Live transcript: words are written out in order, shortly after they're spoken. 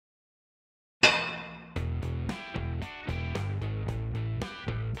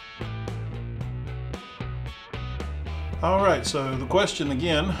All right, so the question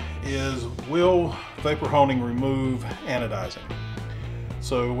again is, will vapor honing remove anodizing?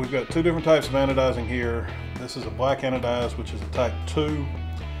 So we've got two different types of anodizing here. This is a black anodized, which is a type 2.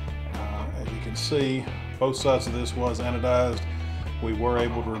 As you can see, both sides of this was anodized. We were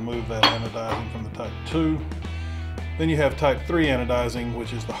able to remove that anodizing from the type 2. Then you have type 3 anodizing,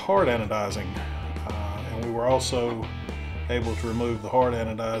 which is the hard anodizing. And we were also able to remove the hard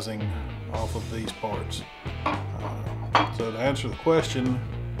anodizing off of these parts. So to answer the question,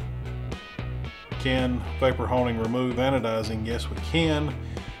 can vapor honing remove anodizing? Yes, we can,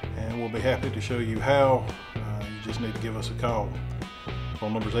 and we'll be happy to show you how. You just need to give us a call.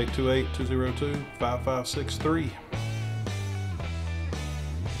 Phone number is 828-202-5563.